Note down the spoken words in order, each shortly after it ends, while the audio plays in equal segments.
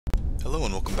Hello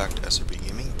and welcome back to Osprey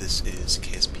Gaming. This is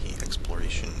KSP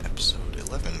Exploration Episode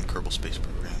 11, Kerbal Space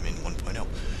Program in 1.0.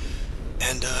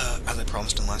 And as I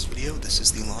promised in the last video, this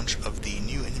is the launch of the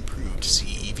new and improved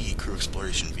CEV Crew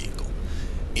Exploration Vehicle.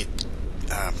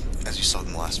 As you saw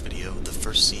in the last video, the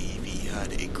first CEV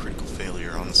had a critical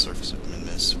failure on the surface of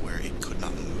Minmus where it could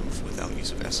not move without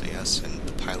use of SAS, and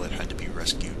the pilot had to be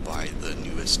rescued by the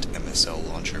newest MSL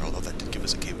launcher, although that did give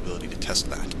us a capability to test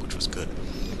that, which was good.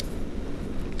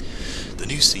 The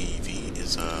new CEV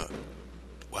is,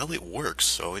 well, it works,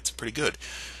 so it's pretty good.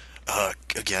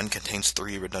 Again, contains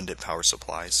 3 redundant power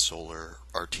supplies, solar,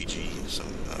 RTG,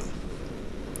 some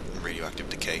radioactive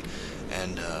decay,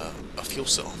 and a fuel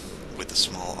cell with a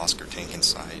small Oscar tank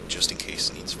inside, just in case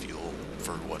it needs fuel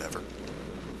for whatever.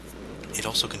 It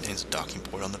also contains a docking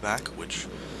port on the back, which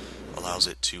allows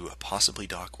it to possibly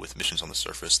dock with missions on the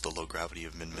surface. The low gravity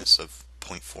of Minmus of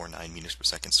 0.49 meters per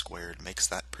second squared makes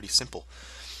that pretty simple.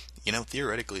 You know,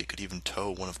 theoretically it could even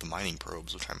tow one of the mining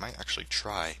probes, which I might actually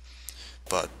try,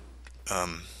 but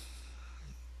I'm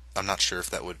not sure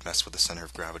if that would mess with the center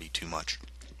of gravity too much.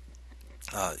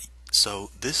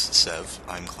 So this CEV,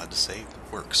 I'm glad to say,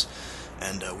 works,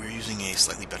 and we're using a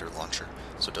slightly better launcher,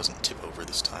 so it doesn't tip over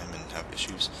this time and have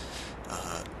issues.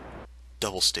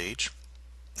 Double stage,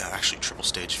 actually triple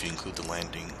stage if you include the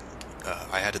landing.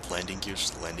 I added landing gears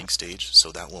to the landing stage,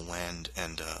 so that will land,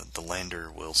 and the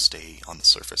lander will stay on the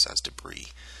surface as debris.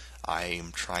 I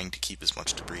am trying to keep as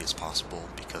much debris as possible,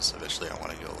 because eventually I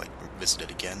want to go visit it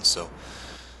again, so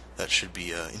that should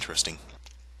be interesting.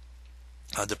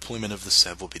 Deployment of the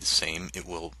CEV will be the same. It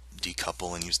will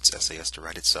decouple and use its SAS to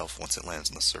right itself. Once it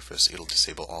lands on the surface, it'll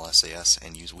disable all SAS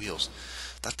and use wheels.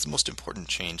 That's the most important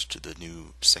change to the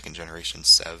new second generation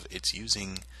CEV. It's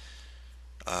using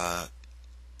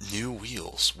new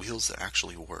wheels that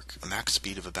actually work. A max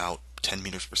speed of about 10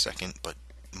 meters per second, but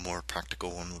more practical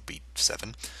one would be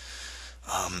 7.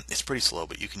 It's pretty slow,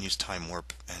 but you can use time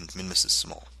warp, and Minmus is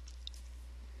small.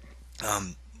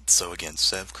 So again,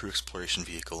 CEV Crew Exploration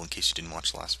Vehicle, in case you didn't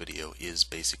watch the last video, is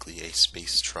basically a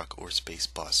space truck or space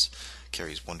bus.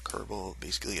 Carries one Kerbal,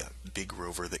 basically a big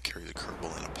rover that carries a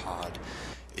Kerbal in a pod.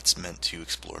 It's meant to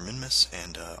explore Minmus,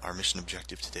 and our mission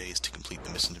objective today is to complete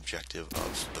the mission objective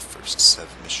of the first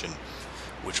CEV mission,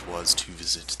 which was to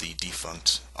visit the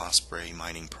defunct Osprey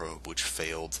mining probe, which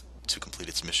failed to complete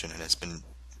its mission and has been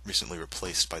recently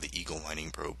replaced by the Eagle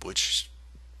mining probe, which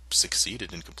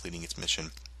succeeded in completing its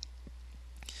mission.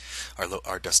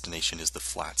 Our destination is the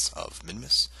flats of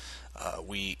Minmus.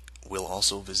 We will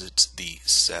also visit the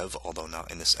CEV, although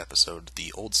not in this episode,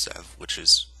 the old CEV, which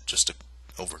is just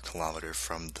over a kilometer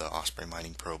from the Osprey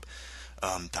mining probe.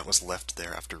 That was left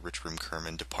there after Rich Room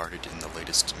Kerman departed in the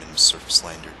latest Minmus surface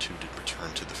lander to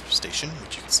return to the station,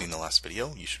 which you can see in the last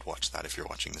video. You should watch that if you're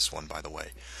watching this one, by the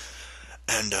way.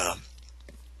 And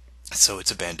so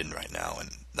it's abandoned right now,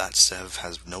 and that CEV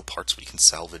has no parts we can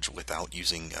salvage without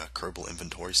using a Kerbal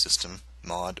Inventory System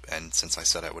mod, and since I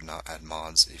said I would not add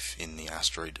mods if in the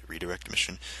Asteroid Redirect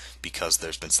mission, because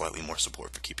there's been slightly more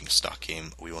support for keeping stock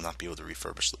game, we will not be able to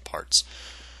refurbish the parts.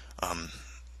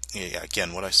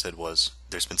 Again, what I said was,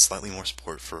 there's been slightly more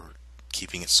support for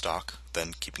keeping it stock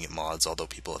than keeping it mods, although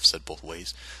people have said both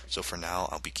ways, so for now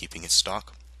I'll be keeping it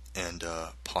stock, and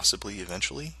possibly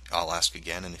eventually I'll ask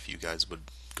again, and if you guys would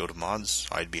go to mods,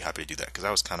 I'd be happy to do that, because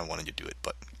I was kind of wanting to do it,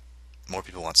 but more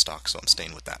people want stock, so I'm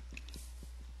staying with that.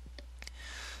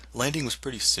 Landing was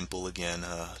pretty simple again.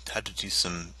 Had to do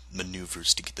some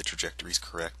maneuvers to get the trajectories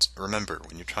correct. Remember,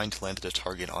 when you're trying to land at a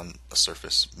target on a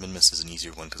surface, Minmus is an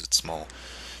easier one because it's small.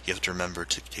 You have to remember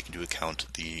to take into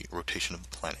account the rotation of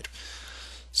the planet.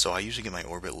 So I usually get my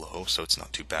orbit low, so it's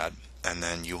not too bad, and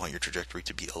then you want your trajectory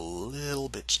to be a little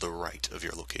bit to the right of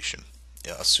your location.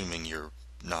 Assuming you're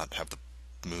not have the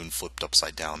moon flipped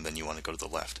upside down, then you want to go to the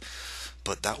left.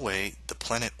 But that way, the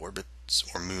planet orbits,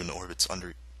 or moon orbits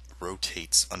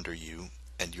rotates under you,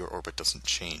 and your orbit doesn't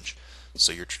change.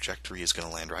 So your trajectory is going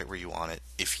to land right where you want it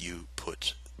if you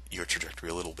put your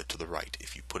trajectory a little bit to the right.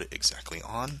 If you put it exactly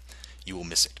on, you will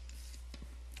miss it.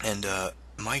 And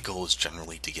my goal is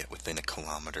generally to get within a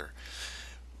kilometer.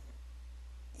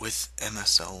 With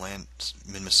MSL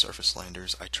Minmus surface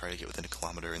landers, I try to get within a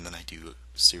kilometer, and then I do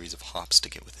a series of hops to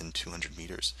get within 200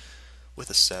 meters. With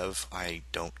a CEV, I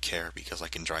don't care because I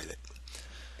can drive it.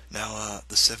 Now,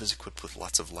 the CEV is equipped with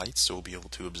lots of lights, so we'll be able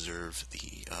to observe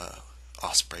the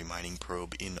Osprey mining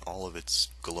probe in all of its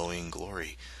glowing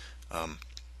glory.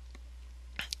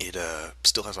 It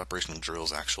still has operational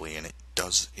drills, actually, and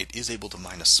it is able to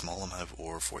mine a small amount of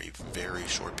ore for a very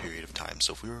short period of time.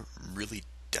 So if we were really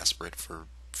desperate for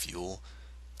fuel,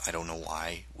 I don't know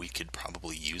why. We could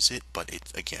probably use it, but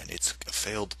again, it's a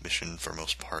failed mission for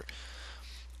most part.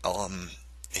 The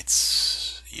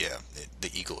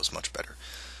Eagle is much better.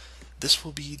 This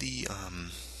will be the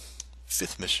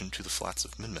 5th mission to the flats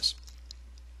of Minmus.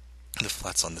 The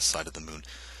flats on this side of the moon.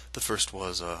 The first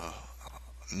was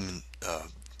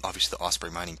obviously the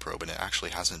Osprey mining probe, and it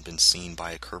actually hasn't been seen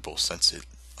by a Kerbal since it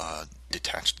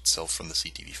detached itself from the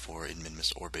CTV-4 in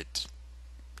Minmus orbit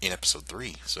in episode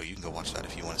 3, so you can go watch that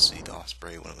if you want to see the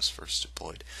Osprey when it was first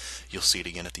deployed. You'll see it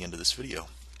again at the end of this video.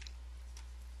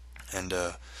 And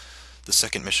the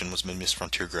second mission was Minmus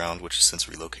Frontier Ground, which has since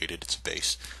relocated its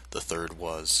base. The third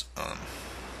was an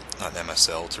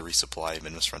MSL to resupply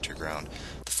Minmus Frontier Ground.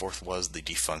 The fourth was the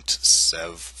defunct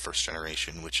CEV first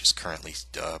generation, which is currently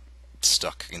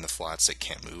stuck in the flats. It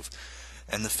can't move.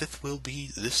 And the fifth will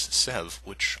be this CEV,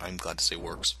 which I'm glad to say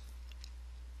works.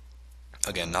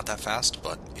 Again, not that fast,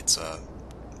 but it's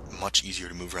much easier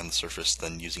to move around the surface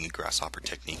than using a grasshopper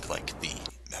technique like the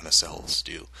MSLs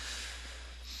do.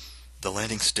 The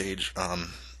landing stage,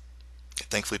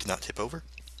 thankfully, did not tip over.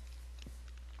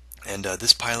 And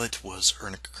this pilot was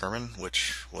Ernick Kerman,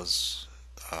 which was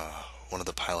one of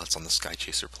the pilots on the Sky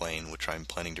Chaser plane, which I'm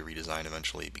planning to redesign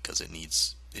eventually because it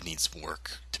needs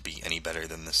work to be any better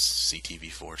than this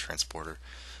CTV-4 transporter,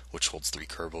 which holds 3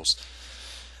 Kerbals.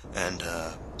 And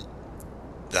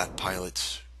that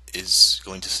pilot is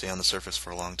going to stay on the surface for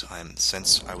a long time.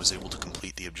 Since I was able to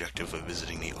complete the objective of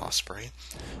visiting the Osprey,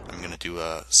 I'm going to do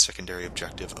a secondary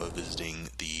objective of visiting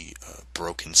the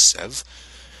broken CEV.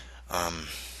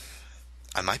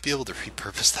 I might be able to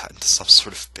repurpose that into some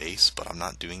sort of base, but I'm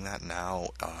not doing that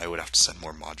now. I would have to send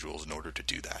more modules in order to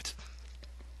do that.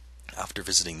 After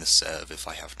visiting the CEV, if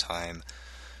I have time,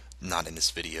 not in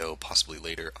this video, possibly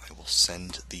later, I will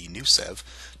send the new CEV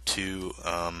to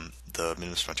the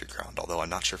Minmus Frontier Ground, although I'm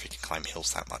not sure if it can climb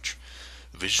hills that much.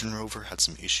 Vision rover had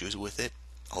some issues with it,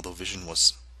 although Vision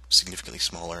was significantly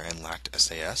smaller and lacked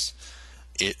SAS.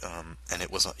 It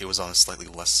was on a slightly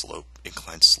less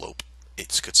inclined slope.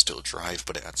 It could still drive,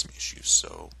 but it had some issues,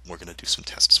 so we're going to do some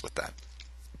tests with that.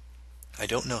 I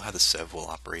don't know how the CEV will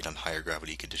operate on higher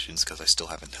gravity conditions because I still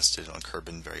haven't tested it on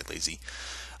Kerbin, very lazy.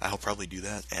 I'll probably do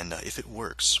that, and if it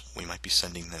works, we might be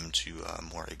sending them to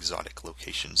more exotic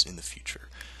locations in the future.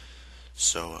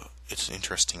 So it's an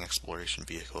interesting exploration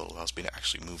vehicle. It allows me to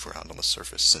actually move around on the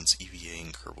surface, since EVA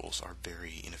and Kerbals are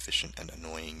very inefficient and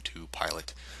annoying to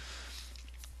pilot.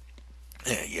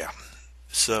 Yeah.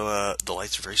 So the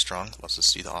lights are very strong, lets us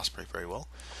see the Osprey very well.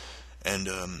 And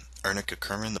Ernick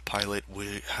Kerman, the pilot,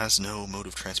 has no mode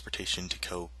of transportation to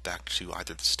go back to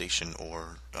either the station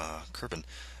or Kerbin,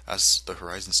 as the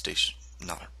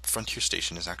Frontier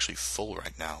Station is actually full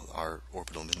right now, our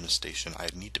orbital Minmus station. I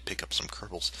need to pick up some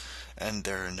Kerbals, and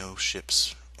there are no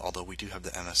ships, although we do have the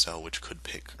MSL, which could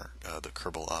pick the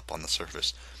Kerbal up on the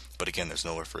surface, but again, there's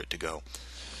nowhere for it to go.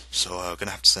 So I'm going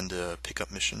to have to send a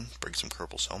pickup mission, bring some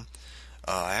Kerbals home.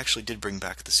 I actually did bring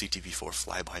back the CTV-4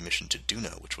 flyby mission to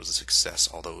Duna, which was a success,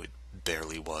 although it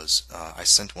barely was. I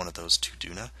sent one of those to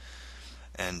Duna,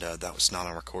 and that was not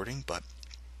on recording, but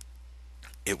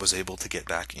it was able to get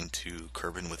back into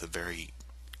Kerbin with a very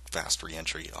fast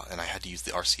re-entry, and I had to use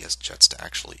the RCS jets to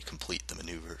actually complete the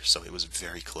maneuver, so it was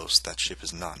very close. That ship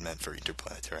is not meant for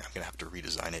interplanetary. I'm going to have to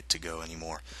redesign it to go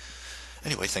anymore.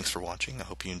 Anyway, thanks for watching. I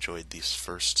hope you enjoyed this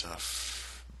first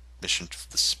mission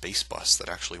to the space bus that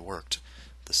actually worked,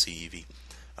 the CEV.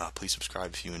 Please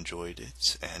subscribe if you enjoyed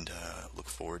it, and look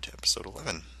forward to episode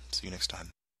 11. See you next time.